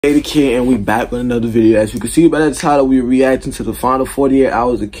Hey the kid, and we back with another video. As you can see by the title, we're reacting to the final 48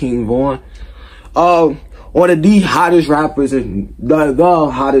 hours of King Von. One of the hottest rappers, and the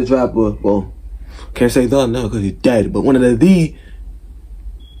hottest rapper. Well, can't say the now because he's dead, but one of the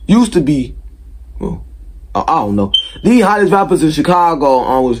used to be, well, I don't know, the hottest rappers in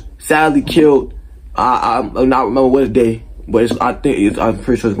Chicago was sadly killed. I'm not remember what day, but I'm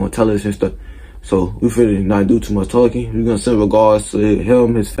pretty sure it's gonna tell us and stuff. So we finna not do too much talking. We're gonna send regards to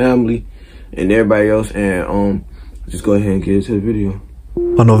him, his family, and everybody else, and just go ahead and get into the video.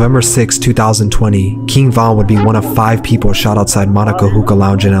 On November 6, 2020, King Von would be one of 5 people shot outside Monaco Hookah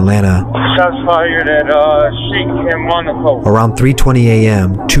Lounge in Atlanta. Shots fired at Sheik in Monaco. Around 3:20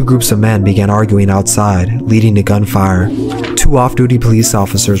 a.m., 2 groups of men began arguing outside, leading to gunfire. 2 off-duty police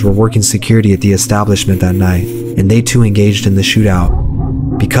officers were working security at the establishment that night, and they too engaged in the shootout.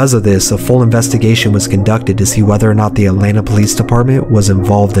 Because of this, a full investigation was conducted to see whether or not the Atlanta Police Department was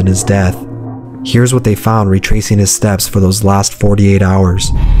involved in his death. Here's what they found retracing his steps for those last 48 hours.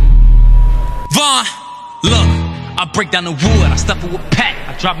 Von, look, I break down the wood, I stuff it with Pat,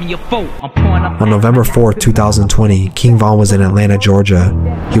 I drop me a phone, I'm pouring up. On November 4th, 2020, King Von was in Atlanta, Georgia.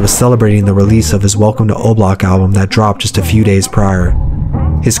 He was celebrating the release of his Welcome to O-Block album that dropped just a few days prior.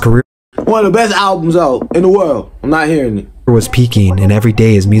 His career, one of the best albums out in the world. I'm not hearing it. Was peaking, and every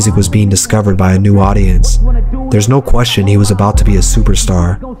day his music was being discovered by a new audience. There's no question he was about to be a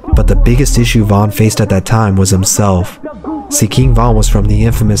superstar, but the biggest issue Von faced at that time was himself. See, King Von was from the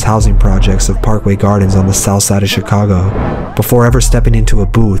infamous housing projects of Parkway Gardens on the south side of Chicago. Before ever stepping into a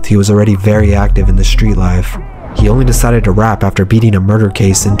booth, he was already very active in the street life. He only decided to rap after beating a murder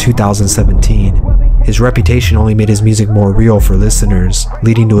case in 2017. His reputation only made his music more real for listeners,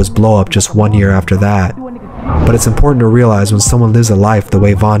 leading to his blow up just 1 year after that. But it's important to realize when someone lives a life the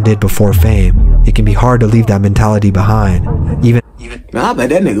way Von did before fame, it can be hard to leave that mentality behind. Man, I bet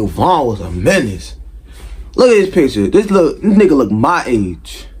that nigga Von was a menace. Look at this picture. This nigga look my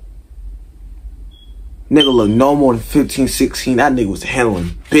age. Nigga look no more than 15, 16. That nigga was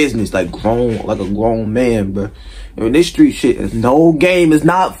handling business like a grown man, bro. I mean, this street shit is no game. It's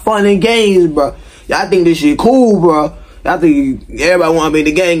not fun and games, bro. Y'all think this shit cool, bro. Y'all think everybody wanna be in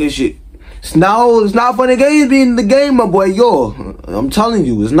the gang and shit. It's not fun and games being in the game, my boy. Yo, I'm telling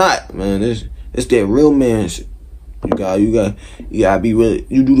you, it's not, man. It's that real man shit. You gotta be really.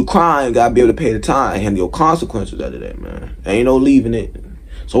 You do the crime, you gotta be able to pay the time and handle your consequences out of that, man. Ain't no leaving it.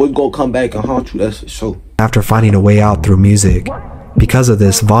 So it's gonna come back and haunt you. That's for sure. After finding a way out through music, because of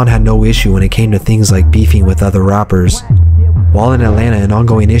this, Von had no issue when it came to things like beefing with other rappers. While in Atlanta, an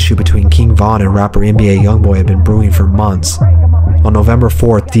ongoing issue between King Von and rapper NBA Youngboy had been brewing for months. On November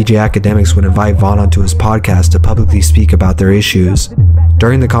 4th, DJ Academics would invite Von onto his podcast to publicly speak about their issues.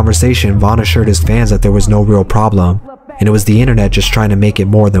 During the conversation, Von assured his fans that there was no real problem, and it was the internet just trying to make it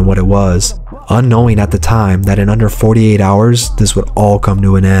more than what it was, unknowing at the time that in under 48 hours, this would all come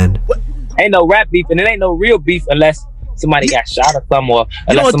to an end. Ain't no rap beef, and it ain't no real beef unless somebody got shot or something, or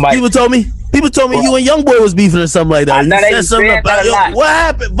unless somebody... People told me you and Youngboy was beefing or something like that. What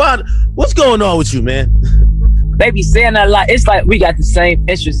happened, Von? What's going on with you, man? They be saying that a lot. It's like we got the same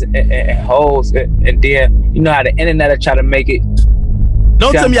interests and holes, and then you know how the internet will try to make it.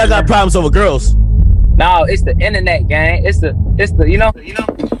 Don't tell me I got problems over girls. No, it's the internet, gang. It's the you know.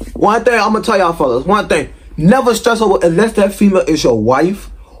 One thing I'm gonna tell y'all fellas. One thing, never stress over unless that female is your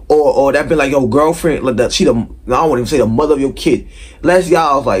wife or that be like your girlfriend. Like that, I don't want to even say the mother of your kid. Unless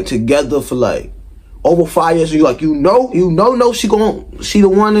y'all like together for like over 5 years, so you like she the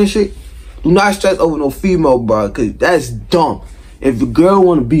one and shit. Do not stress over no female, bro, cause that's dumb. If the girl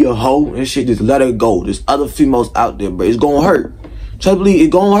wanna be a hoe and shit, just let her go. There's other females out there, bro. It's gonna hurt. Trust me,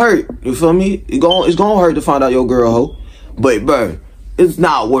 it's gonna hurt. You feel me? It's gonna hurt to find out your girl a hoe. But, bro, it's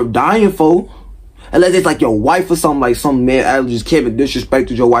not worth dying for. Unless it's like your wife or something, like some man actually just came and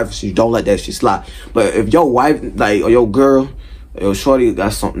disrespected your wife, so you don't let that shit slide. But if your wife, like, or your girl, or your shorty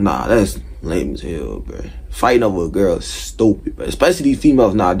got something, nah, that's lame as hell, bro. Fighting over a girl is stupid, but especially these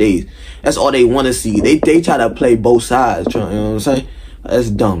females nowadays. That's all they want to see. They try to play both sides. You know what I'm saying? That's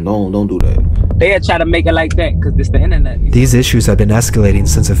dumb. Don't do that. They try to make it like that because it's the internet. These issues had been escalating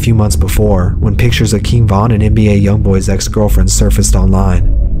since a few months before, when pictures of King Von and NBA Youngboy's ex-girlfriend surfaced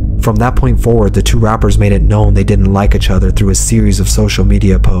online. From that point forward, the two rappers made it known they didn't like each other through a series of social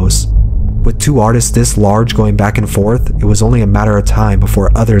media posts. With two artists this large going back and forth, it was only a matter of time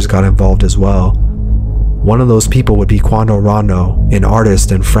before others got involved as well. One of those people would be Quando Rondo, an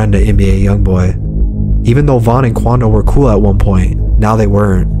artist and friend of NBA Youngboy. Even though Von and Quando were cool at one point, now they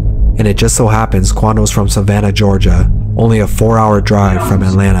weren't. And it just so happens Quando's from Savannah, Georgia, only a 4-hour drive from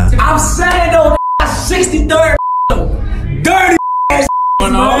Atlanta. I'm saying though, 63rd dirty ass.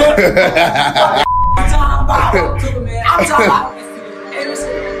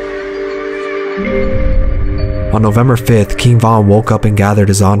 On November 5th, King Von woke up and gathered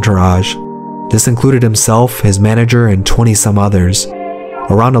his entourage. This included himself, his manager, and 20 some others.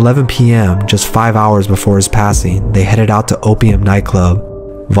 Around 11 p.m., just 5 hours before his passing, they headed out to Opium nightclub.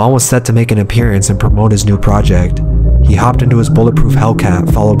 Von was set to make an appearance and promote his new project. He hopped into his bulletproof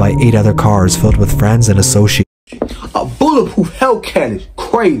Hellcat, followed by 8 other cars filled with friends and associates. A bulletproof Hellcat is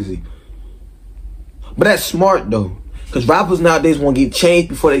crazy. But that's smart though. Cause rappers nowadays want to get changed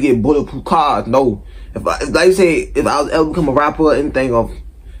before they get bulletproof cars. No. If I was ever become a rapper or anything of,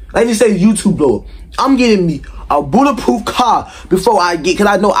 like you say YouTube blower, I'm getting me a bulletproof car before I get, cause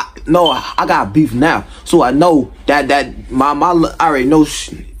I I got beef now. So I know that I already know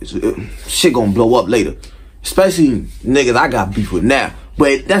shit gonna blow up later. Especially niggas I got beef with now.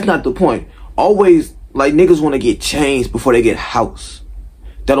 But that's not the point. Always, like, niggas want to get changed before they get a house.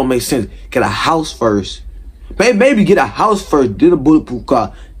 That don't make sense. Get a house first. Maybe get a house first, then a bulletproof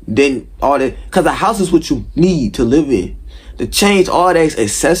car, then all that. Because a house is what you need to live in. To change all those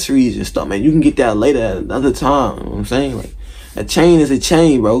accessories and stuff, man. You can get that later at another time. You know what I'm saying? Like, a chain is a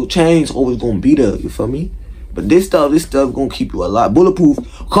chain, bro. Chain's always going to be there. You feel me? But this stuff going to keep you alive. Bulletproof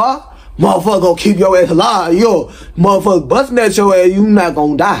car, motherfucker gonna keep your ass alive. Yo, motherfucker busting at your ass, you not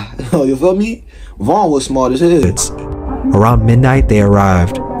gonna die. You feel me? Von was smart as hell. Around midnight, they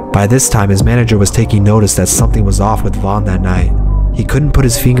arrived. By this time, his manager was taking notice that something was off with Von that night. He couldn't put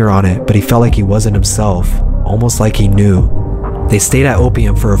his finger on it, but he felt like he wasn't himself, almost like he knew. They stayed at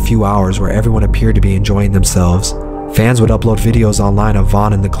Opium for a few hours where everyone appeared to be enjoying themselves. Fans would upload videos online of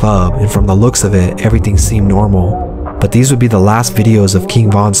Von in the club, and from the looks of it, everything seemed normal. But these would be the last videos of King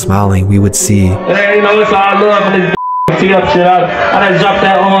Von smiling we would see. Hey, you know, it's all love in this tee up shit. I done dropped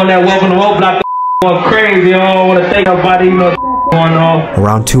that on that welcome to roadblock going crazy. I don't want to think about it, you know, going on.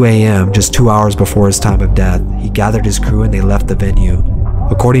 Around 2 a.m., just 2 hours before his time of death, he gathered his crew and they left the venue.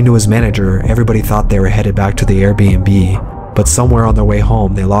 According to his manager, everybody thought they were headed back to the Airbnb, but somewhere on their way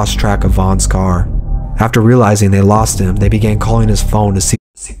home, they lost track of Von's car. After realizing they lost him, they began calling his phone to see.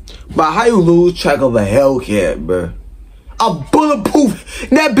 But how you lose track of a Hellcat, bruh? A bulletproof,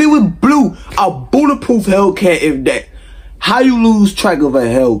 that bitch was blue. A bulletproof Hellcat, if that. How you lose track of a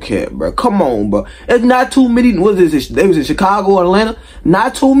Hellcat, bro? Come on, bro. It's not too many, what is this? They was in Chicago or Atlanta.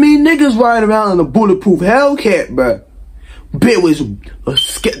 Not too many niggas riding around in a bulletproof Hellcat, bro. Bitch was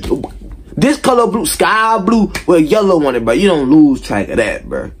this color blue, sky blue with yellow on it, bro. You don't lose track of that,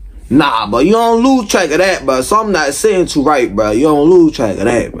 bro. Nah, bro. You don't lose track of that, bro. So I'm not saying too right, bro. You don't lose track of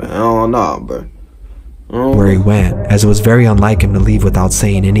that, bro. I don't know, bro. Where he went, as it was very unlike him to leave without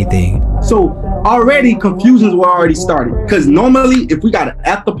saying anything. So already confusions were already started, because normally if we got an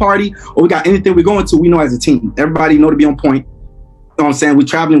after party or we got anything we're going to, we know as a team, everybody know to be on point. You know what I'm saying? We're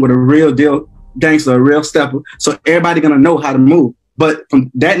traveling with a real deal gangster, a real stepper, so everybody gonna know how to move. But from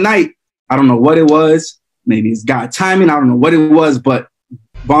that night, I don't know what it was. Maybe it's God timing. I don't know what it was, but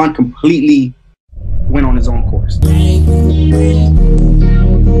Von completely went on his own course.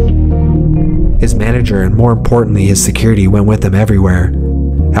 His manager and more importantly his security went with him everywhere.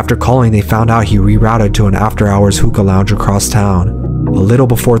 After calling, they found out he rerouted to an after-hours hookah lounge across town. A little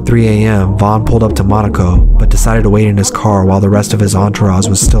before 3 a.m., Von pulled up to Monaco, but decided to wait in his car while the rest of his entourage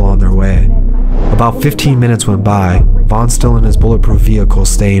was still on their way. About 15 minutes went by, Von still in his bulletproof vehicle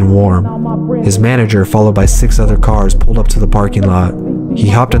staying warm. His manager, followed by 6 other cars, pulled up to the parking lot. He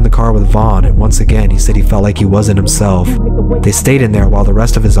hopped in the car with Von, and once again he said he felt like he wasn't himself. They stayed in there while the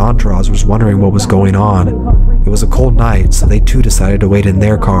rest of his entourage was wondering what was going on. It was a cold night, so they too decided to wait in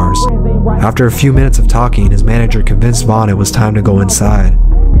their cars. After a few minutes of talking, his manager convinced Von it was time to go inside.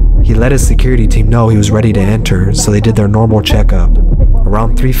 He let his security team know he was ready to enter, so they did their normal checkup.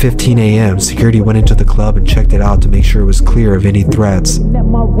 Around 3:15 a.m., security went into the club and checked it out to make sure it was clear of any threats.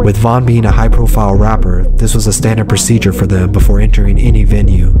 With Von being a high-profile rapper, this was a standard procedure for them before entering any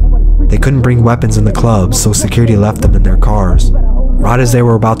venue. They couldn't bring weapons in the club, so security left them in their cars. Right as they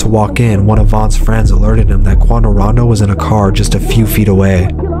were about to walk in, one of Von's friends alerted him that Quando Rondo was in a car just a few feet away.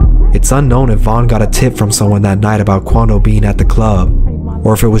 It's unknown if Von got a tip from someone that night about Quando being at the club,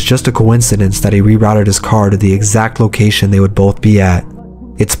 or if it was just a coincidence that he rerouted his car to the exact location they would both be at.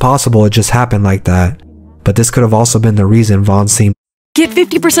 It's possible it just happened like that, but this could have also been the reason Von seemed. Get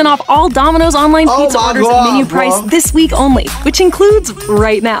 50% off all Domino's online pizza orders at menu price this week only, which includes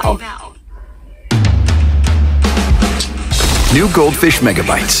right now. New Goldfish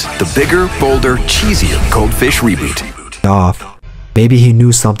Megabytes, the bigger, bolder, cheesier Goldfish reboot. Off. Maybe he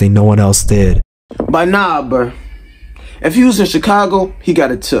knew something no one else did. But nah, bruh. If he was in Chicago, he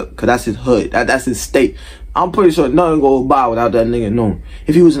got a tip, cause that's his hood, that's his state. I'm pretty sure nothing goes by without that nigga knowing.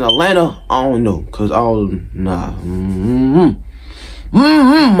 If he was in Atlanta, I don't know. Cause I don't, nah.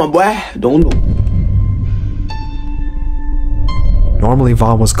 My boy, don't know. Normally,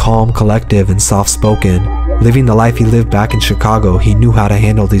 Vaughn was calm, collective, and soft-spoken. Living the life he lived back in Chicago, he knew how to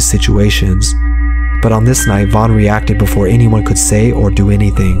handle these situations. But on this night, Vaughn reacted before anyone could say or do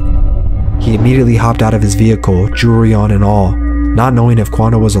anything. He immediately hopped out of his vehicle, jewelry on and all, not knowing if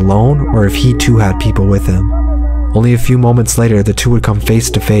Quando was alone or if he too had people with him. Only a few moments later, the two would come face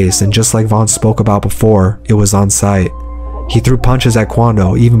to face, and just like Vaughn spoke about before, it was on sight. He threw punches at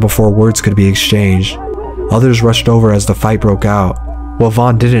Quando even before words could be exchanged. Others rushed over as the fight broke out. What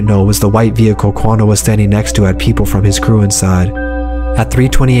Vaughn didn't know was the white vehicle Quando was standing next to had people from his crew inside. At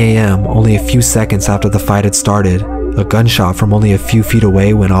 3:20 a.m., only a few seconds after the fight had started, a gunshot from only a few feet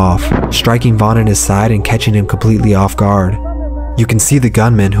away went off, striking Vaughn in his side and catching him completely off guard. You can see the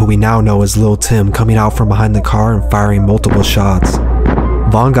gunman, who we now know as Lil Tim, coming out from behind the car and firing multiple shots.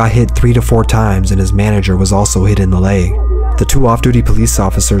 Vaughn got hit 3 to 4 times and his manager was also hit in the leg. The two off-duty police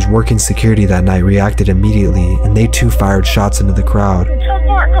officers working security that night reacted immediately, and they too fired shots into the crowd. Come on.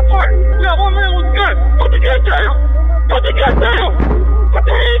 Yeah, one man was good. Put the gun down. Put the gun down. Put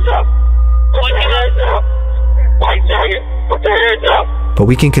the hands up. Put the hands up. White jacket. Put the hands up. But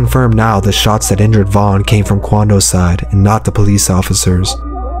we can confirm now the shots that injured Vaughn came from Quando's side and not the police officers.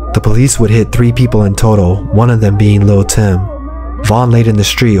 The police would hit 3 people in total, one of them being Lil Tim. Vaughn laid in the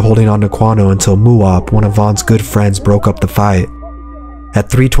street holding on to Quando until Muop, one of Vaughn's good friends, broke up the fight. At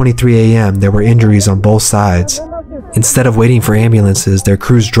 3:23 a.m., there were injuries on both sides. Instead of waiting for ambulances, their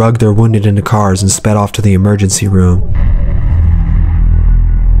crews drugged their wounded into cars and sped off to the emergency room.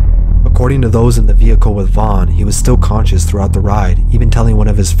 According to those in the vehicle with Vaughn, he was still conscious throughout the ride, even telling one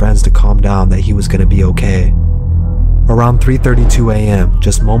of his friends to calm down that he was going to be okay. Around 3:32 a.m.,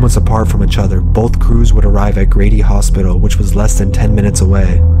 just moments apart from each other, both crews would arrive at Grady Hospital, which was less than 10 minutes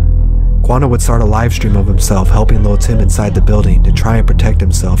away. Quando would start a live stream of himself helping Lil Tim inside the building to try and protect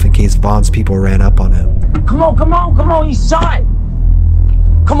himself in case Vaughn's people ran up on him. Come on, he's shot.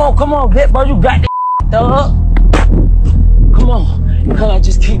 Come on, bit, bro, you got the up. Come on, cuz,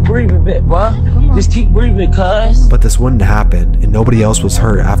 just keep breathing, bit, bro. Just keep breathing, cuz. But this wouldn't happen, and nobody else was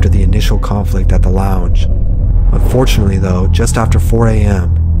hurt after the initial conflict at the lounge. Unfortunately though, just after 4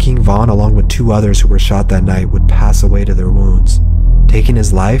 a.m., King Von, along with 2 others who were shot that night, would pass away to their wounds, taking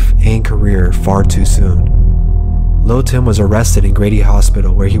his life and career far too soon. Lil Tim was arrested in Grady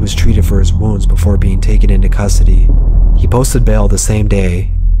Hospital where he was treated for his wounds before being taken into custody. He posted bail the same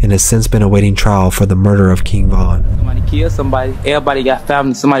day and has since been awaiting trial for the murder of King Von. Somebody killed somebody, everybody got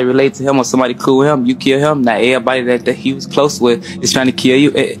family, somebody related to him or somebody cool with him, you kill him, now everybody that he was close with is trying to kill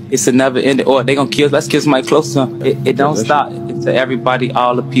you. It's a never ending, or they gonna kill, let's kill somebody close to him. It don't stop. It's to everybody,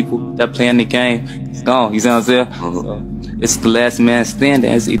 all the people that playing the game, it's gone, you see what I'm saying? So, it's the last man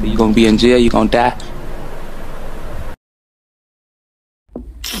standing. It's either you gonna be in jail, you gonna die.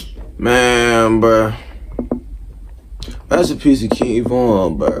 Man, bruh. That's a piece of King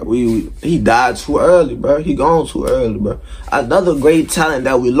Von, bro. He died too early, bro. He gone too early, bro. Another great talent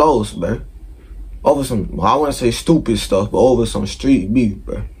that we lost, bro. Over some, well, I wouldn't say stupid stuff, but over some street beef,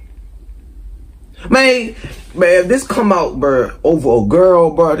 bro. Man, if this come out, bro, over a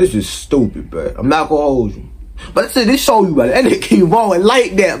girl, bro, this is stupid, bro. I'm not gonna hold you. But I said, this show you, bro. That nigga King Von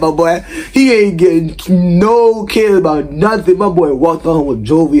like that, my boy. He ain't getting no care about nothing. My boy walked on with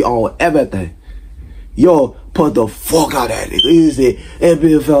Jovi on everything. Yo, put the fuck out of that nigga. He said, that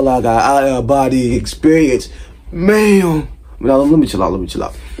bitch felt like an out-of-body experience. Man. Now, let me chill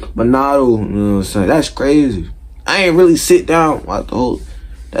out. But nah, though, you know what I'm saying? That's crazy. I ain't really sit down. I thought,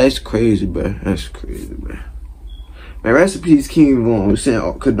 that's crazy, bro. That's crazy, bro. Man, rest in peace, King Von. We're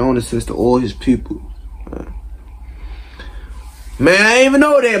saying condolences to all his people. Man, I didn't even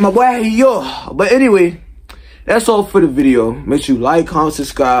know that, my boy. Yo. But anyway, that's all for the video. Make sure you like, comment,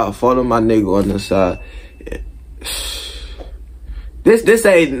 subscribe, follow my nigga on the side. This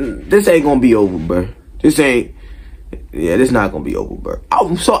ain't gonna be over, bro. This not gonna be over,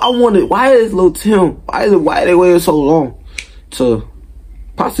 bro. So I wonder, why is Lil Tim, why they waiting so long to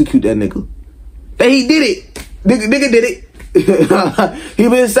prosecute that nigga? That he did it. Nigga did it. He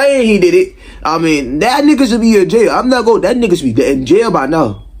been saying he did it. I mean, that nigga should be in jail. I'm not going, that nigga should be in jail by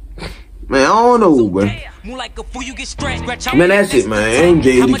now. Man, I don't know, bro. Man, that's it, man. I ain't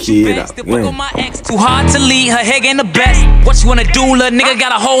jail the kid out. Too hard to lead, her head ain't the best. What you wanna do, little nigga?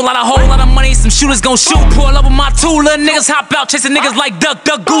 Got a whole lot of money. Some shooters gon' shoot. Pull up with my tool, little niggas hop out chasing niggas like Duck,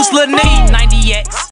 Goose, little nigga. 90X.